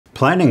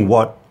Planning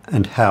what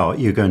and how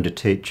you're going to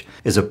teach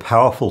is a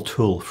powerful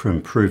tool for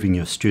improving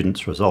your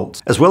students'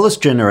 results, as well as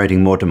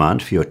generating more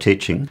demand for your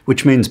teaching,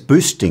 which means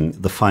boosting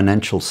the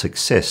financial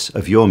success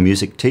of your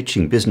music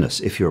teaching business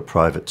if you're a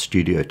private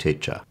studio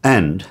teacher,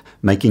 and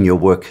making your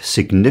work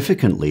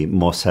significantly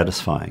more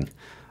satisfying.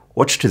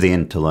 Watch to the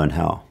end to learn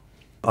how.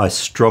 I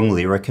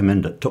strongly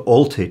recommend it to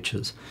all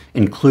teachers,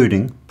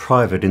 including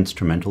private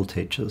instrumental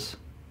teachers.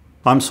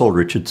 I'm Saul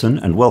Richardson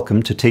and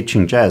welcome to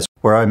Teaching Jazz,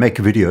 where I make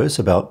videos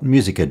about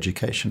music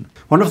education.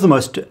 One of the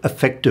most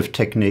effective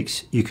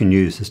techniques you can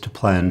use is to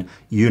plan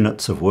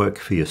units of work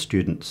for your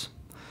students.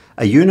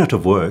 A unit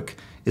of work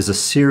is a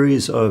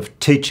series of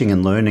teaching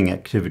and learning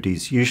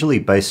activities, usually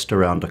based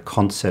around a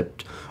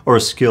concept or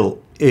a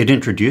skill. It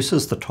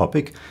introduces the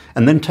topic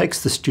and then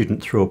takes the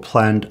student through a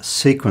planned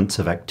sequence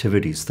of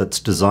activities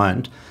that's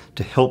designed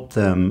to help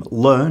them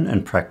learn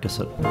and practice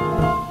it.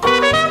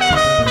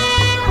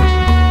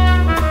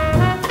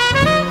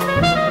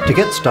 To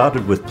get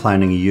started with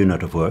planning a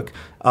unit of work,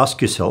 ask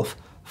yourself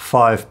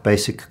 5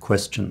 basic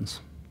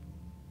questions.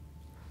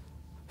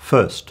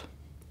 First,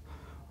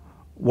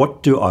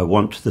 what do I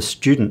want the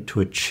student to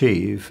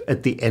achieve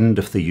at the end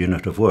of the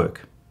unit of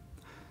work?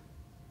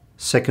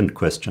 Second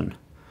question,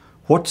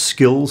 what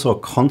skills or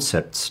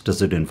concepts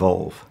does it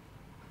involve?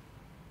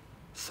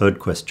 Third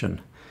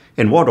question,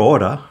 in what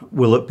order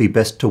will it be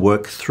best to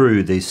work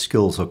through these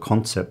skills or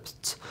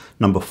concepts?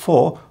 Number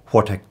 4,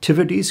 what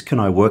activities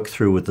can I work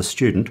through with the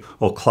student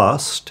or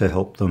class to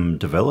help them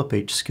develop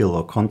each skill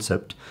or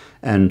concept?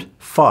 And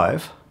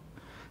 5,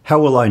 how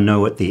will I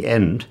know at the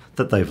end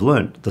that they've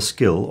learnt the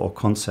skill or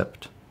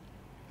concept?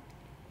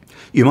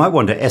 You might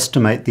want to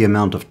estimate the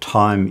amount of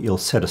time you'll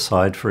set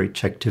aside for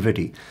each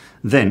activity.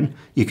 Then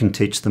you can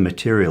teach the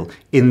material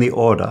in the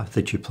order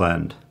that you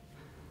planned.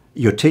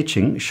 Your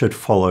teaching should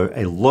follow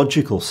a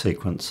logical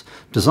sequence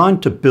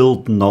designed to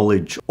build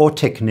knowledge or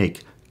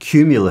technique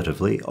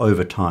cumulatively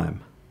over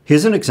time.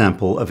 Here's an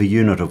example of a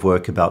unit of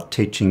work about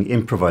teaching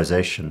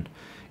improvisation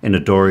in a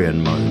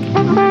Dorian mode.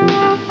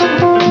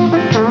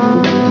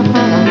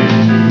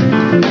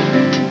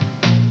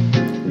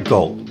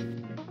 Goal.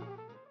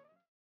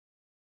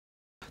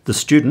 The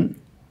student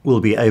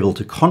will be able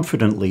to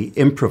confidently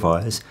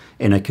improvise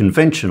in a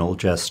conventional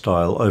jazz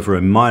style over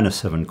a minor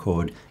 7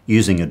 chord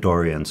using a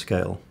Dorian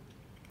scale.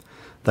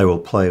 They will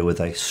play with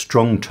a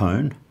strong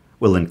tone,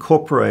 will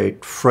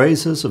incorporate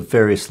phrases of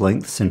various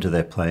lengths into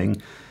their playing,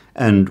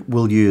 and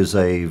will use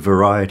a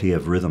variety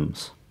of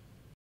rhythms.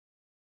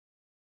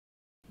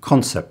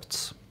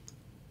 Concepts.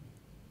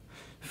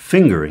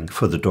 Fingering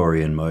for the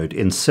Dorian mode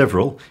in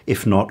several,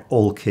 if not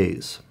all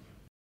keys.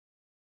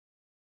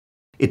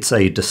 It's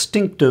a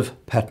distinctive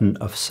pattern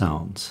of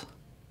sounds.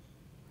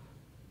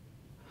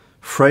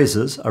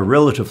 Phrases are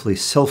relatively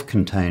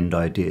self-contained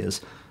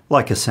ideas,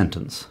 like a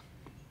sentence.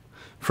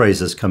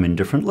 Phrases come in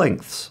different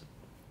lengths.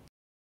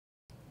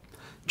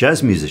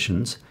 Jazz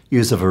musicians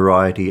use a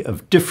variety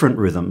of different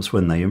rhythms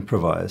when they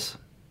improvise.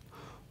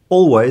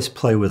 Always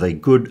play with a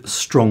good,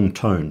 strong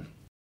tone,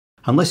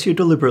 unless you're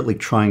deliberately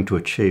trying to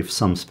achieve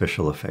some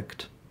special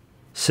effect.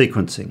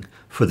 Sequencing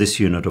for this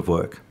unit of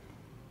work.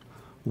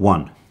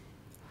 1.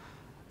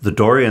 The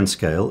Dorian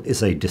scale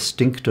is a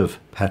distinctive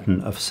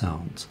pattern of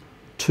sounds.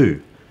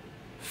 2.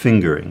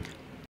 Fingering.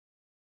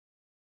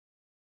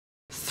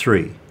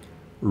 3.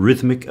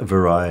 Rhythmic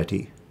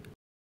variety.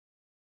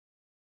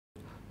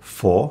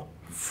 4.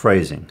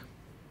 Phrasing.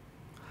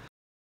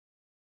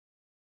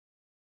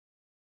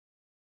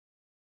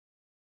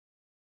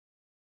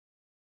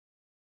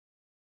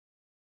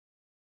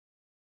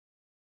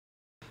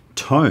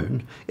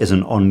 Tone is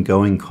an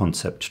ongoing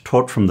concept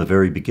taught from the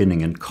very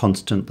beginning and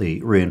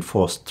constantly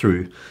reinforced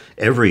through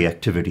every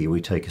activity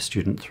we take a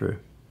student through.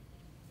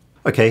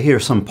 Okay, here are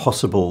some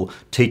possible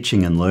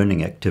teaching and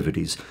learning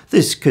activities.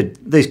 These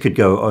could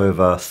go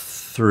over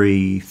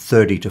 30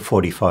 to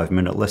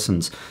 45-minute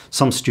lessons.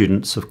 Some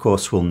students, of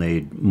course, will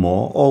need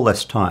more or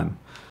less time.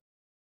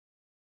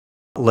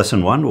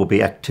 Lesson 1 will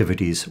be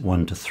activities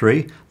 1 to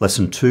 3.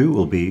 Lesson 2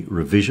 will be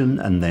revision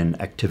and then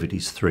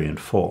activities 3 and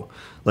 4.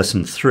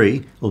 Lesson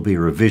 3 will be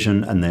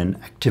revision and then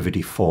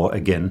activity 4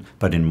 again,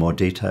 but in more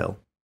detail.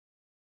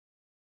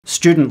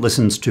 Student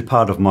listens to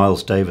part of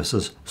Miles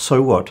Davis's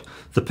So What?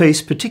 The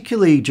piece,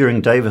 particularly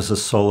during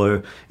Davis's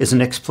solo, is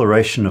an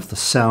exploration of the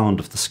sound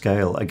of the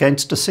scale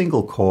against a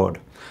single chord.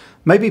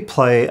 Maybe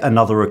play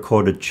another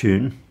recorded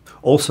tune.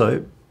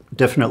 Also,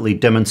 definitely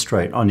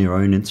demonstrate on your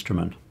own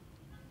instrument.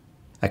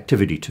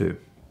 Activity 2.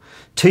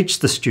 Teach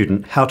the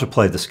student how to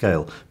play the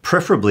scale,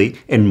 preferably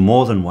in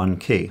more than one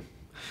key.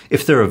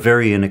 If they're a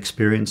very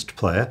inexperienced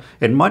player,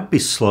 it might be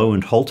slow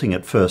and halting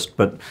at first,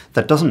 but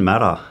that doesn't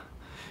matter.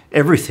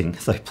 Everything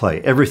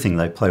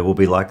they play will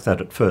be like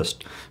that at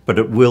first, but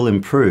it will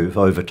improve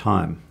over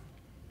time.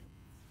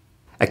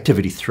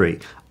 Activity 3.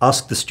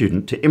 Ask the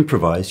student to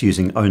improvise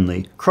using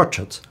only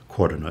crotchets,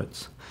 quarter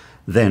notes,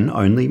 then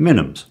only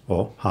minims,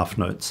 or half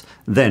notes,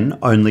 then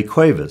only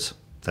quavers,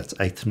 that's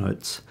eighth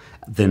notes,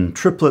 then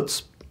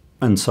triplets,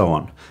 and so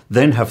on.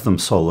 Then have them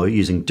solo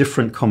using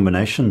different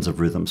combinations of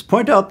rhythms.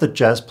 Point out that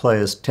jazz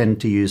players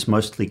tend to use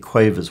mostly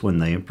quavers when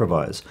they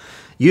improvise.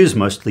 Use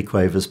mostly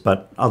quavers,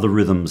 but other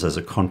rhythms as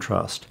a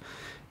contrast.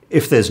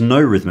 If there's no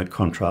rhythmic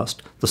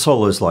contrast, the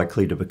solo is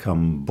likely to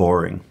become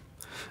boring.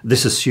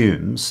 This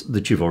assumes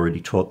that you've already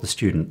taught the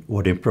student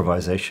what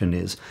improvisation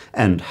is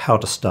and how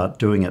to start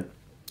doing it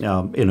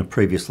in a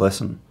previous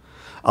lesson.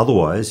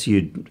 Otherwise,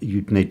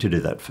 you'd need to do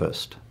that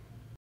first.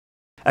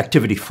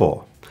 Activity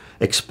 4.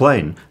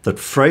 Explain that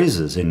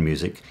phrases in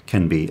music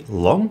can be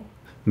long,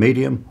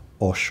 medium,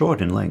 or short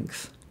in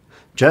length.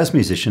 Jazz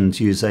musicians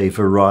use a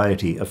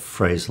variety of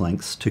phrase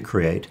lengths to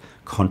create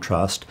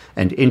contrast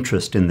and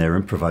interest in their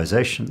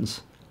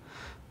improvisations.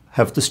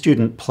 Have the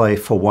student play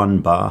for 1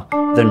 bar,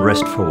 then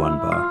rest for 1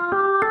 bar.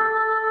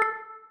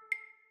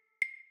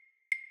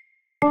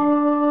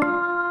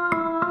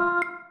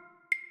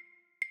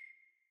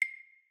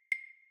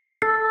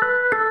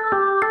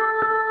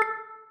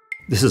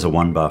 This is a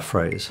 1 bar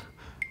phrase.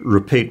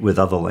 Repeat with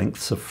other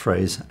lengths of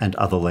phrase and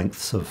other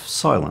lengths of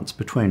silence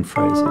between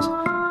phrases.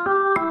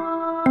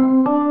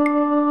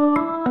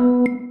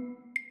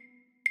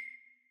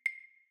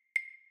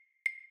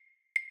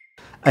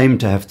 Aim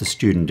to have the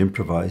student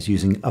improvise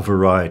using a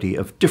variety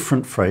of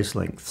different phrase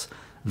lengths.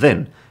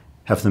 Then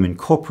have them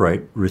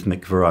incorporate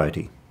rhythmic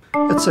variety,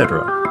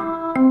 etc.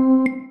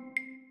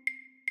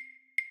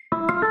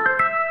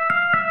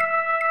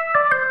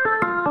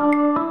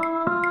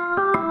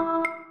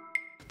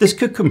 This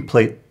could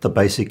complete the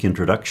basic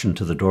introduction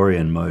to the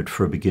Dorian mode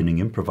for a beginning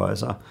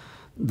improviser.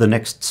 The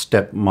next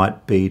step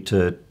might be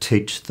to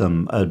teach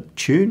them a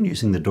tune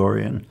using the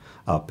Dorian,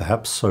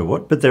 perhaps So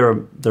What, but there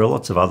are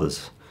lots of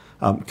others.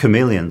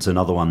 Chameleon's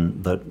another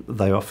one that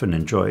they often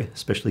enjoy,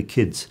 especially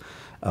kids,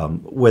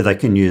 where they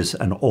can use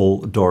an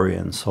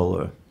all-Dorian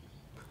solo.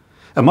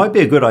 It might be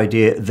a good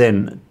idea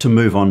then to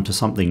move on to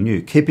something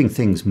new. Keeping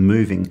things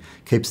moving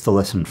keeps the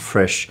lesson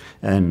fresh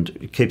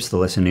and keeps the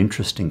lesson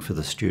interesting for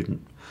the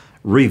student.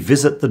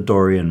 Revisit the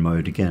Dorian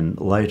mode again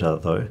later,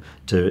 though,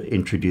 to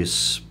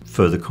introduce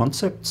further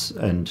concepts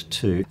and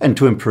to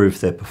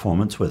improve their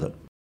performance with it.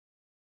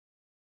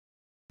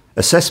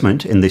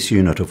 Assessment in this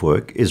unit of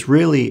work is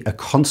really a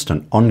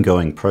constant,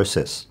 ongoing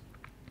process.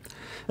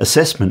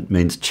 Assessment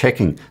means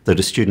checking that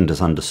a student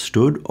has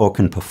understood or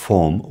can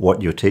perform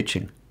what you're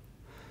teaching.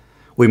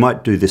 We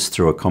might do this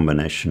through a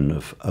combination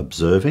of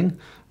observing,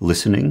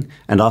 listening,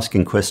 and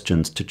asking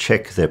questions to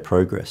check their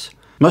progress.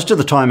 Most of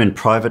the time in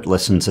private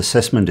lessons,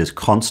 assessment is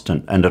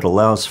constant and it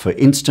allows for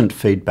instant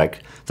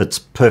feedback that's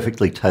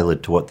perfectly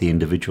tailored to what the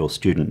individual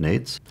student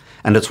needs.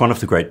 And it's one of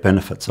the great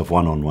benefits of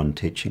one-on-one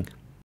teaching.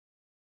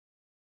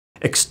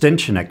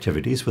 Extension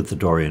activities with the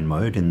Dorian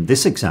mode in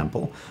this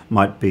example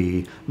might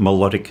be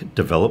melodic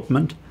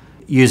development,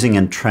 using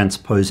and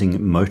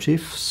transposing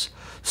motifs,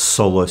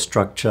 solo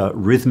structure,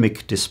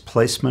 rhythmic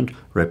displacement,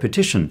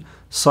 repetition,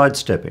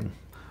 sidestepping.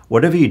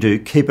 Whatever you do,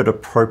 keep it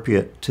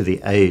appropriate to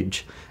the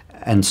age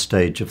and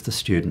stage of the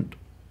student.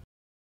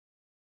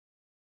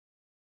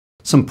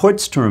 Some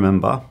points to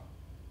remember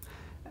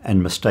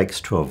and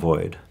mistakes to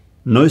avoid.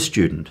 No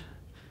student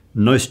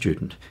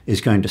is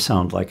going to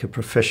sound like a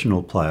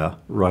professional player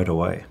right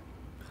away.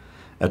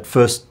 At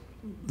first,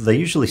 they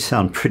usually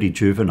sound pretty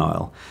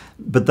juvenile,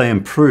 but they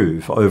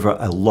improve over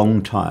a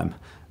long time,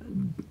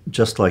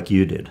 just like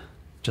you did,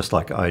 just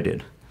like I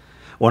did.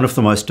 One of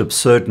the most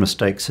absurd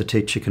mistakes a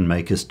teacher can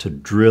make is to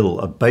drill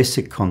a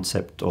basic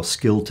concept or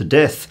skill to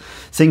death,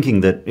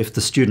 thinking that if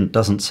the student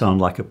doesn't sound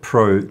like a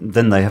pro,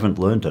 then they haven't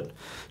learned it.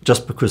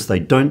 Just because they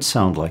don't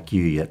sound like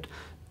you yet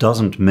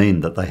doesn't mean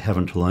that they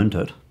haven't learned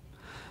it.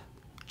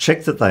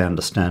 Check that they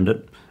understand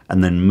it,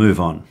 and then move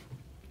on.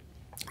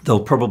 They'll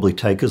probably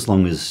take as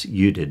long as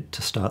you did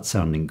to start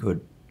sounding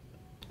good.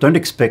 Don't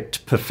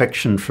expect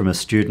perfection from a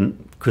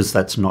student, because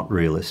that's not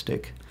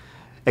realistic.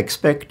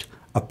 Expect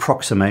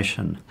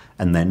approximation,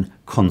 and then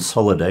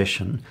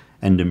consolidation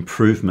and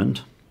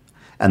improvement,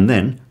 and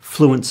then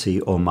fluency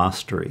or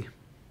mastery.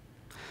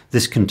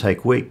 This can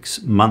take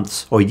weeks,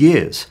 months, or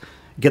years.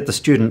 Get the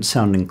student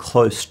sounding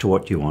close to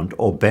what you want,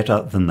 or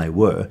better than they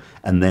were,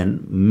 and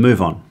then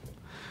move on.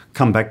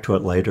 Come back to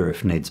it later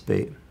if needs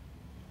be.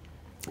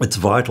 It's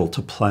vital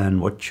to plan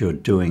what you're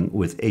doing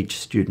with each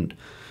student.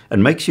 It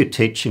makes your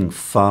teaching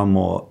far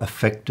more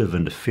effective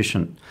and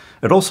efficient.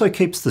 It also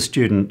keeps the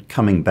student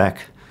coming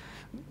back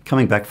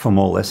for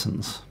more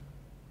lessons.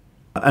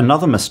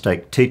 Another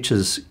mistake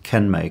teachers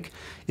can make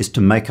is to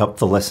make up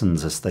the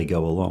lessons as they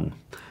go along,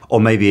 or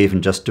maybe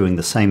even just doing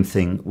the same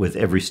thing with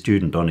every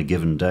student on a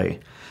given day,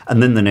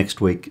 and then the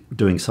next week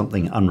doing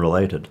something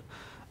unrelated.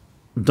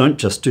 Don't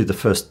just do the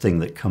first thing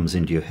that comes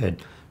into your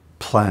head.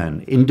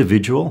 Plan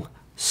individual,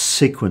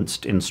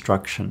 sequenced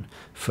instruction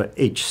for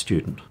each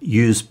student.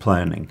 Use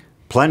planning.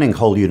 Planning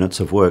whole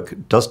units of work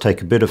does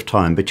take a bit of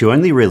time, but you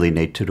only really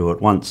need to do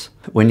it once.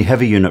 When you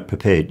have a unit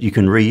prepared, you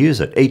can reuse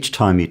it each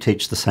time you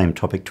teach the same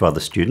topic to other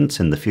students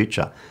in the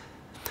future.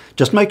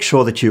 Just make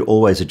sure that you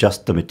always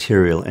adjust the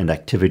material and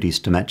activities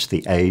to match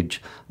the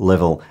age,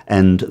 level,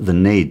 and the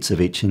needs of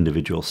each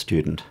individual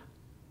student.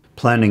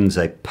 Planning's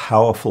a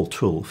powerful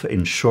tool for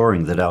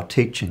ensuring that our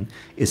teaching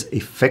is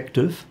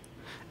effective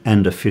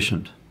and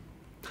efficient.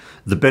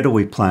 The better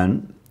we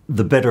plan,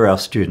 the better our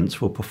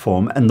students will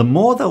perform and the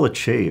more they'll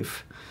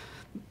achieve.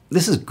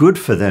 This is good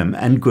for them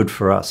and good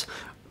for us.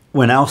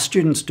 When our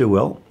students do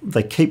well,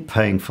 they keep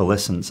paying for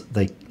lessons,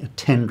 they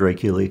attend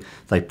regularly,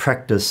 they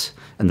practice,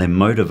 and they're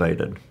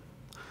motivated.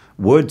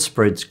 Word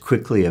spreads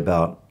quickly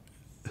about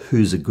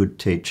who's a good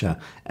teacher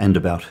and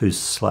about who's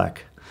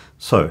slack.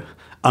 So,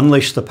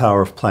 unleash the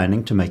power of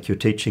planning to make your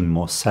teaching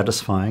more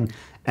satisfying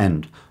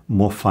and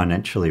more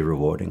financially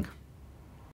rewarding.